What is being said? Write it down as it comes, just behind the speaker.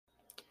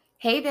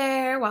Hey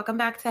there, welcome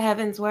back to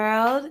Heaven's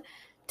World.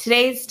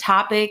 Today's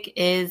topic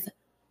is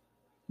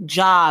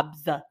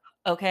jobs,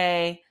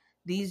 okay?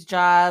 These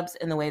jobs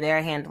and the way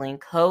they're handling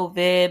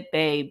COVID,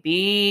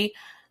 baby.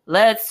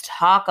 Let's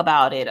talk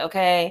about it,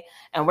 okay?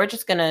 And we're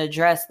just gonna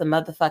address the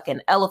motherfucking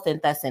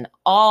elephant that's in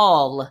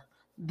all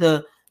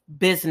the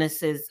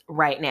businesses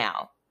right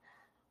now.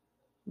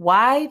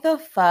 Why the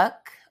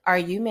fuck are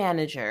you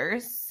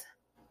managers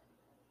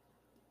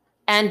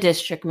and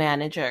district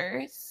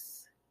managers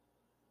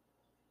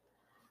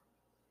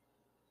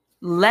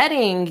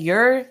letting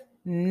your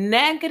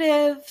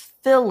negative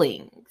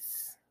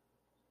feelings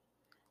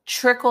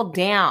trickle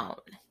down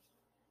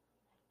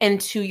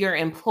into your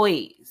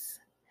employees,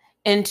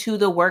 into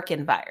the work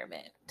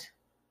environment?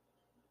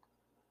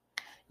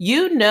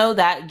 You know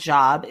that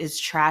job is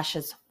trash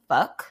as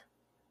fuck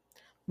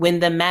when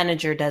the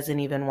manager doesn't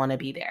even want to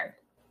be there.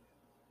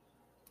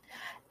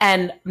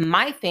 And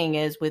my thing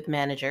is with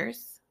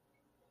managers,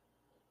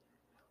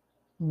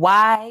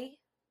 why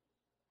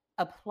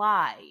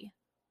apply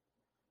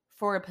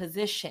for a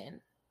position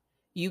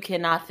you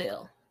cannot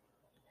fill?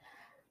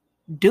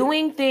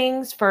 Doing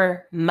things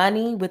for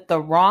money with the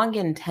wrong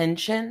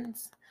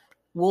intentions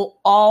will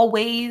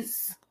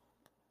always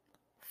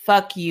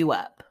fuck you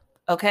up,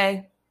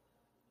 okay?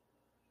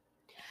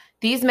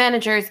 These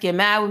managers get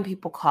mad when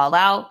people call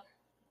out.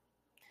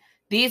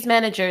 These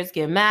managers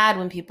get mad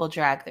when people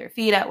drag their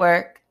feet at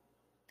work.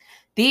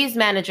 These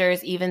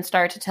managers even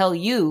start to tell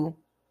you,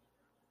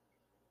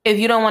 if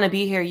you don't want to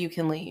be here, you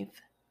can leave.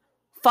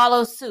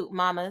 Follow suit,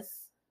 mamas.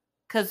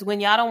 Because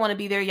when y'all don't want to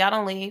be there, y'all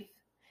don't leave.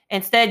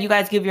 Instead, you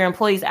guys give your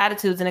employees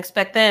attitudes and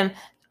expect them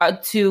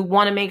to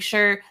want to make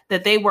sure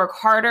that they work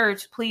harder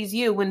to please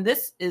you, when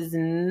this is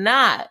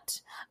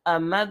not a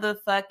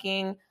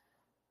motherfucking...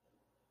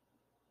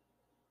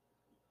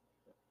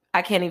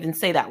 I can't even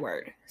say that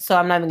word, so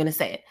I'm not even going to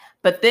say it.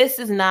 But this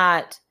is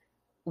not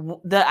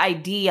the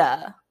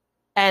idea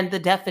and the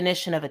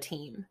definition of a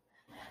team.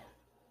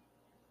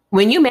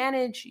 When you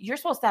manage, you're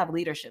supposed to have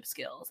leadership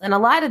skills. And a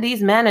lot of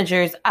these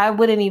managers, I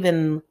wouldn't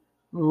even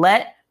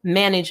let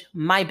manage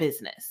my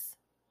business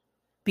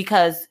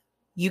because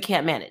you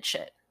can't manage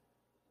shit.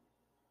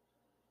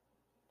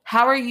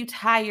 How are you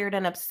tired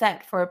and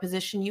upset for a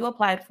position you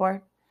applied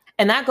for?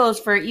 And that goes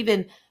for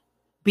even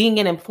being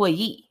an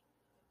employee.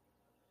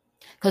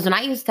 Because when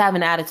I used to have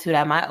an attitude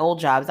at my old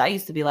jobs, I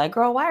used to be like,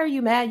 girl, why are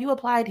you mad? You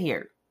applied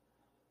here.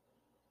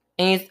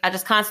 And I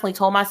just constantly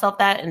told myself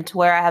that, and to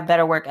where I have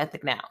better work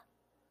ethic now.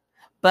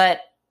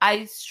 But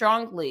I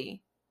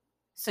strongly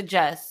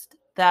suggest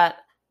that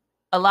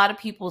a lot of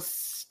people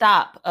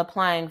stop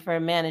applying for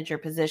manager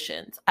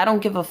positions. I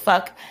don't give a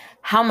fuck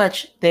how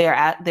much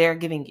they're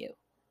giving you.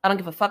 I don't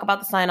give a fuck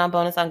about the sign-on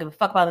bonus. I don't give a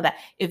fuck about that.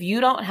 If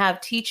you don't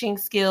have teaching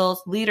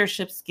skills,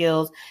 leadership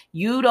skills,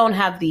 you don't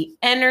have the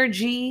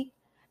energy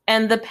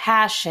and the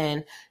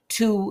passion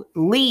to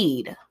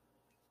lead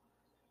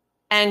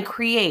and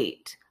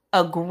create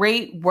a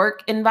great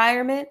work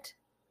environment,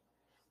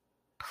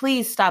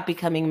 please stop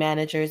becoming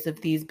managers of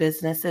these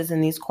businesses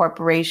and these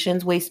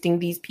corporations, wasting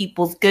these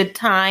people's good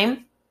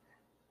time.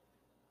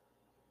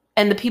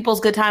 And the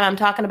people's good time I'm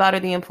talking about are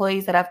the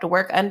employees that have to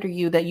work under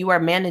you that you are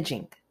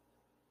managing.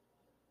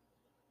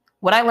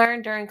 What I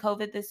learned during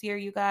COVID this year,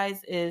 you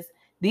guys, is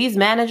these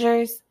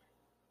managers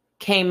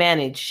can't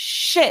manage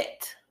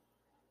shit.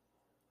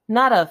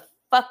 Not a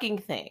fucking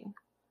thing.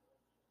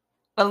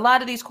 A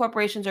lot of these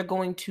corporations are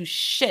going to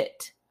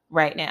shit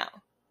right now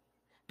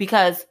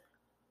because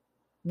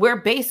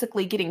we're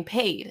basically getting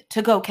paid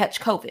to go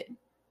catch COVID.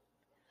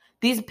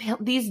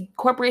 These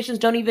corporations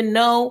don't even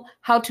know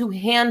how to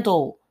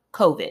handle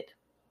COVID,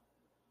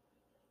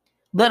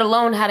 let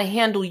alone how to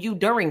handle you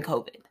during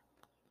COVID.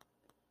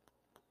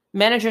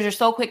 Managers are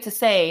so quick to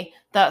say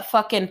that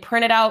fucking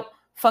printed out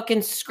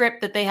fucking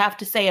script that they have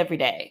to say every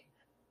day.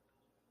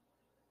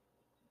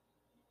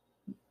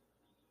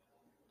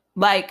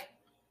 Like,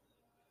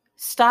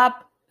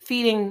 stop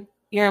feeding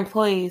your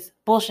employees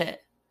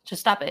bullshit.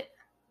 Just stop it.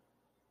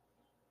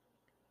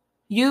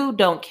 You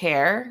don't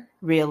care,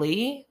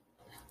 really,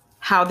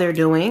 how they're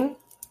doing.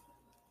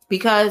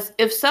 Because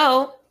if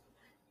so,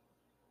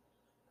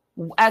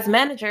 as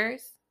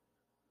managers,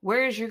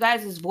 where's your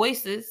guys'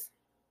 voices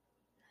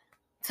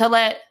to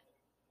let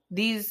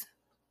these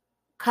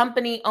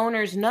company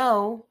owners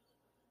know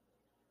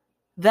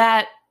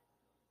that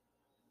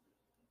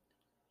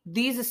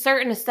these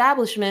certain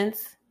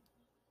establishments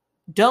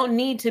don't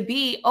need to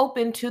be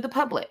open to the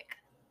public?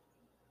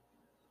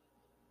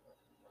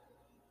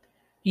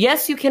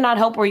 Yes, you cannot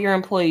help where your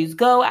employees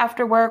go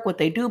after work, what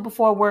they do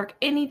before work,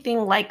 anything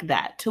like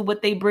that, to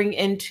what they bring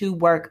into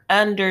work.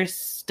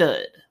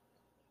 Understood.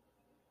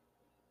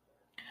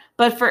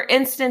 But for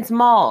instance,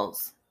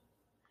 malls.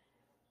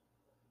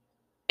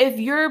 If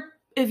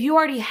you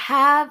already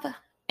have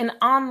an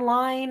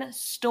online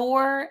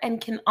store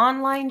and can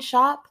online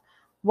shop,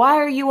 why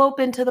are you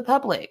open to the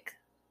public?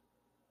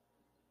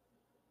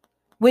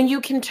 When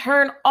you can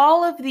turn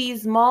all of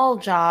these mall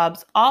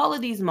jobs, all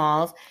of these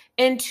malls,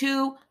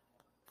 into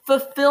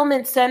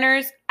fulfillment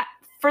centers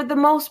for the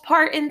most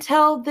part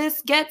until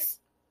this gets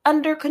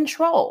under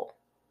control.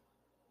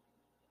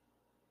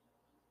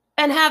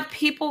 And have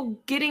people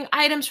getting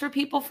items for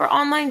people for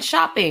online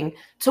shopping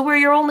to where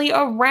you're only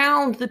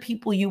around the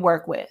people you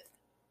work with.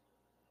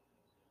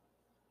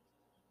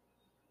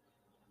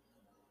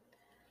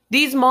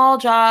 These mall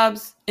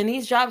jobs and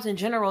these jobs in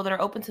general that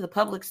are open to the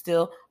public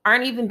still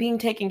aren't even being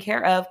taken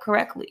care of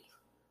correctly,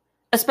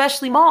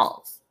 especially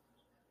malls.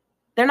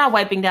 They're not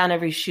wiping down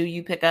every shoe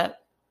you pick up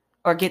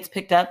or gets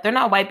picked up. They're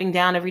not wiping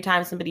down every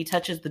time somebody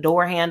touches the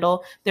door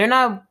handle. They're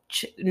not,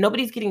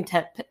 nobody's getting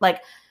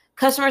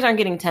customers aren't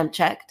getting temp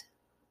checked.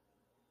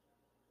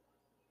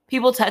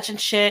 People touching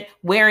shit,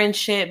 wearing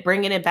shit,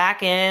 bringing it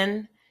back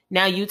in.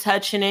 Now you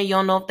touching it. You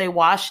don't know if they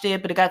washed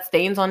it, but it got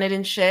stains on it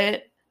and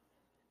shit.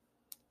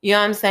 You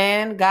know what I'm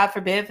saying? God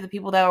forbid for the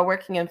people that are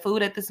working in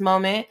food at this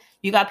moment.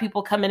 You got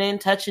people coming in,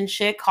 touching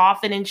shit,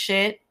 coughing and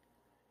shit,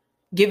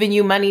 giving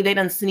you money they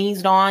done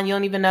sneezed on. You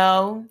don't even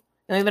know. You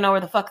don't even know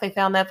where the fuck they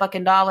found that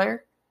fucking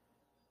dollar.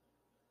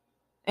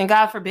 And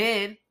God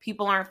forbid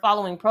people aren't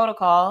following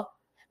protocol,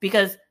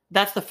 because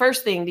that's the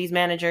first thing these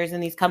managers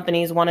and these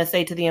companies want to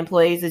say to the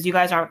employees is you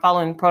guys aren't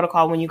following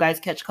protocol when you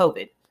guys catch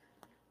COVID.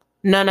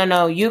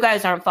 No. You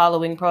guys aren't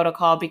following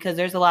protocol because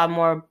there's a lot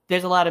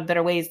of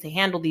better ways to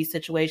handle these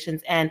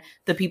situations and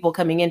the people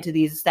coming into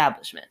these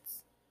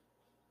establishments.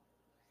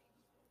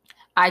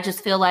 I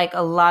just feel like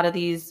a lot of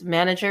these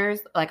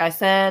managers, like I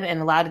said, and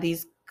a lot of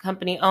these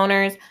company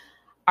owners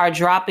are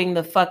dropping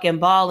the fucking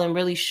ball and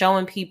really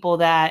showing people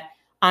that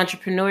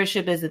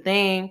entrepreneurship is a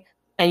thing.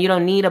 And you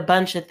don't need a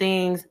bunch of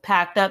things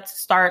packed up to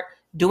start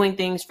doing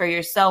things for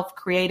yourself,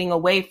 creating a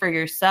way for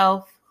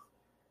yourself.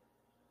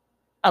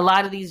 A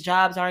lot of these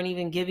jobs aren't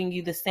even giving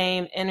you the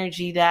same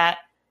energy that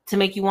to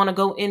make you want to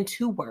go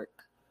into work,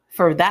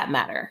 for that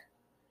matter.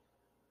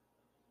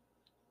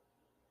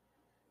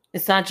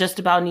 It's not just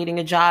about needing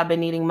a job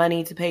and needing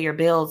money to pay your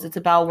bills. It's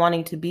about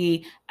wanting to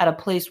be at a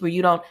place where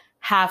you don't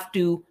have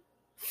to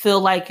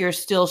feel like you're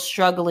still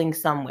struggling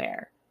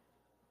somewhere.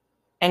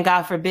 And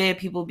God forbid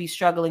people be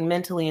struggling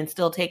mentally and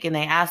still taking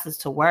their asses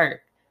to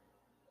work,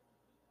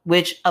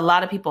 which a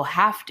lot of people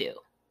have to,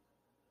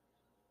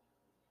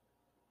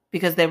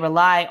 because they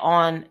rely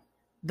on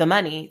the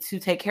money to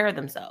take care of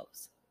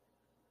themselves.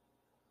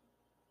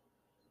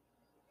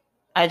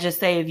 I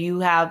just say if you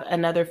have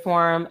another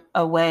form,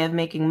 a way of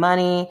making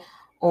money,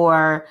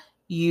 or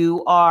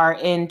you are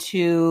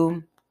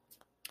into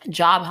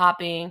job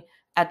hopping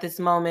at this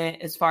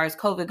moment as far as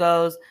COVID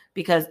goes,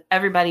 because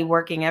everybody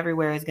working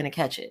everywhere is going to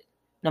catch it.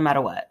 No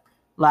matter what.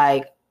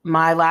 Like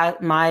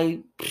my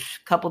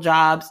couple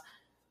jobs,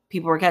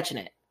 people were catching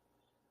it.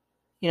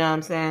 You know what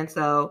I'm saying?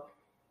 So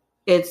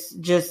it's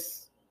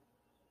just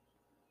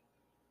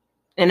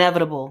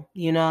inevitable,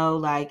 you know,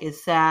 like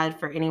it's sad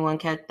for anyone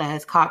that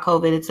has caught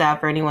COVID. It's sad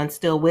for anyone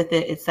still with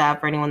it. It's sad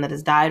for anyone that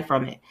has died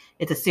from it.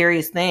 It's a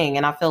serious thing.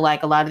 And I feel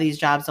like a lot of these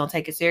jobs don't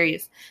take it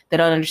serious. They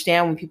don't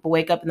understand when people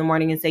wake up in the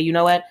morning and say, you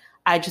know what?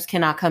 I just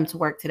cannot come to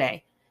work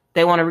today.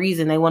 They want a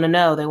reason. They want to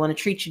know. They want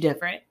to treat you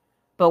different.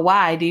 But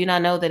why? Do you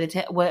not know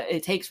that what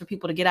it takes for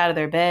people to get out of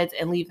their beds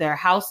and leave their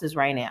houses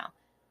right now?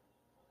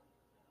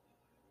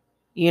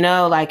 You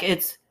know, like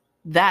it's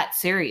that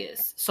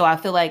serious. So I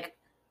feel like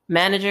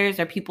managers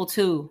are people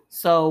too.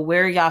 So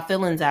where are y'all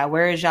feelings at?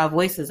 Where is y'all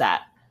voices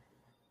at?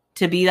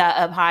 To be that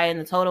up high in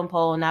the totem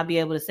pole and not be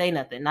able to say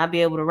nothing, not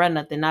be able to run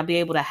nothing, not be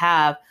able to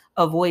have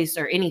a voice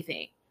or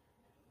anything.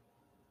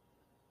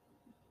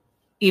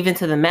 Even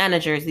to the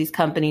managers, these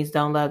companies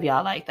don't love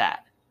y'all like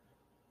that.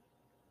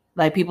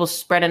 Like people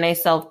spreading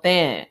themselves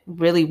thin,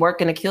 really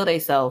working to kill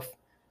themselves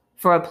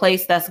for a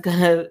place that's going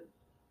to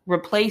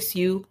replace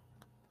you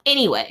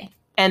anyway,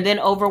 and then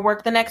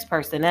overwork the next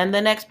person and the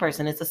next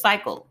person. It's a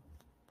cycle.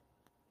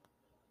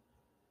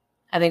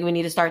 I think we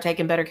need to start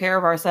taking better care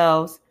of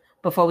ourselves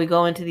before we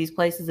go into these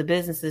places of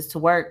businesses to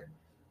work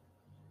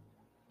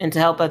and to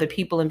help other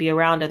people and be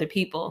around other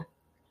people.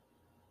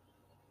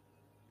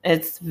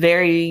 It's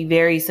very,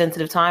 very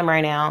sensitive time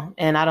right now.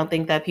 And I don't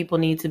think that people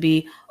need to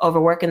be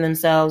overworking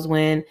themselves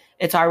when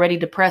it's already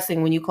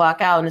depressing when you clock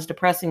out and it's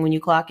depressing when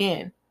you clock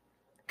in.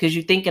 Because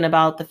you're thinking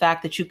about the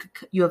fact that you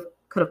could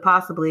have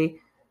possibly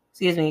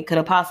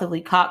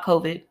caught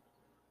COVID,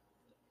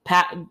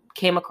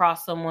 came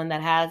across someone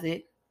that has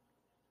it,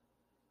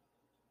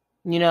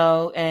 you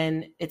know,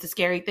 and it's a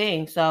scary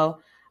thing. So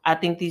I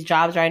think these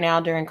jobs right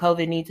now during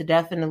COVID need to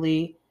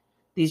definitely,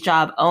 these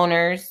job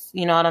owners,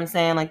 you know what I'm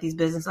saying? Like these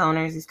business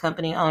owners, these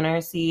company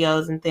owners,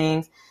 CEOs and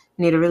things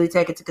need to really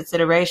take into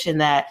consideration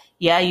that,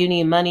 yeah, you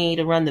need money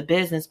to run the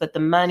business, but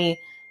the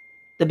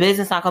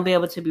business not going to be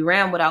able to be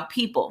ran without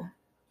people.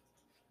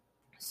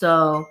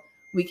 So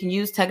we can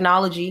use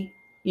technology,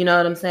 you know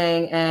what I'm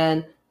saying?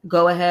 And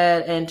go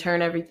ahead and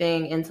turn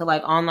everything into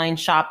like online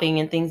shopping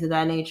and things of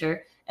that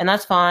nature. And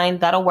that's fine.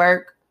 That'll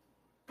work.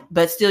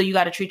 But still, you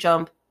got to treat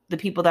the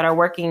people that are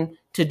working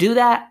to do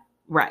that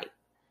right.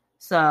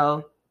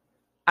 So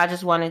I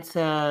just wanted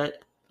to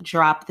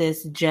drop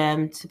this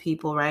gem to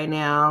people right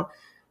now.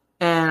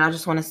 And I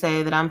just want to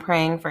say that I'm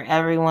praying for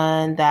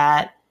everyone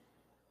that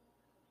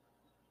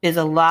is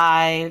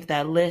alive,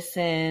 that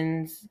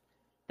listens,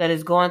 that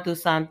is going through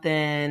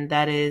something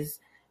that is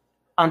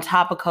on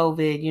top of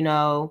COVID, you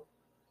know,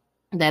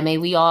 that may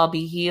we all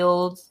be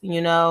healed,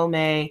 you know,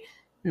 may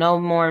no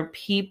more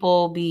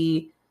people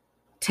be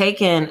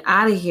taken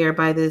out of here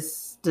by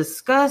this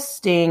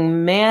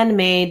disgusting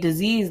man-made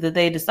disease that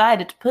they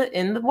decided to put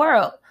in the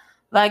world.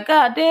 Like,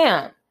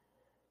 goddamn.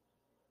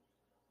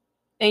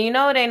 And you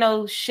know, it ain't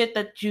no shit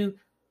that you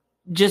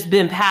just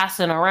been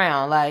passing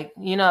around, like,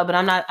 you know, but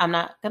I'm not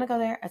gonna go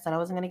there. I said I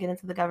wasn't gonna get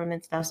into the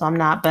government stuff, so I'm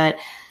not. But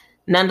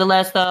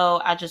nonetheless, though,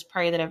 I just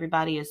pray that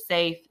everybody is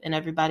safe and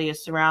everybody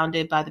is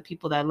surrounded by the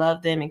people that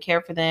love them and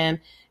care for them,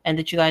 and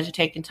that you guys are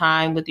taking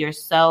time with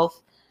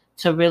yourself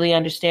to really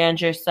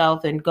understand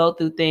yourself and go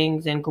through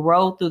things and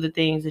grow through the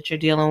things that you're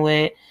dealing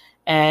with,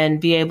 and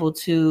be able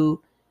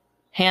to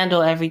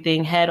handle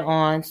everything head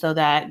on, so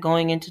that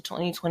going into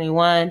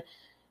 2021,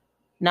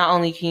 not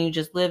only can you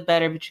just live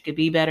better, but you could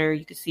be better,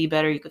 you could see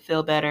better, you could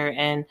feel better.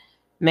 And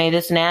may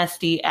this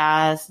nasty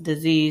ass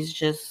disease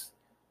just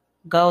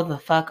go the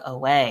fuck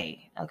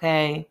away,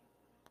 okay?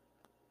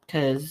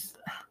 Because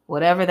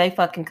whatever they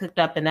fucking cooked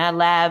up in that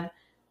lab,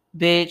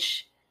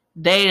 bitch,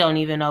 they don't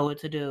even know what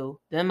to do.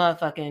 Them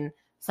motherfucking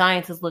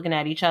scientists looking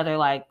at each other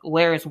like,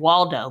 where is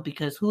Waldo?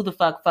 Because who the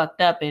fuck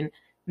fucked up and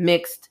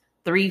mixed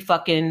 3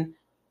 fucking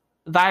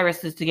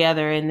viruses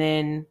together, and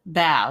then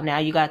bow, now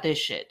you got this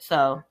shit.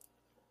 So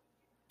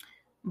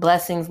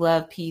blessings,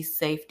 love, peace,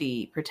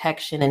 safety,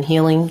 protection, and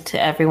healing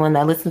to everyone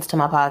that listens to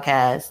my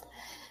podcast.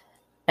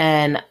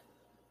 And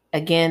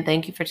again,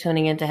 thank you for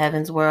tuning into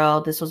Heaven's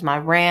World. This was my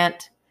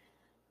rant,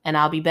 and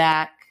I'll be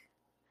back.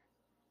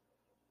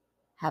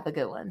 Have a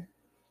good one.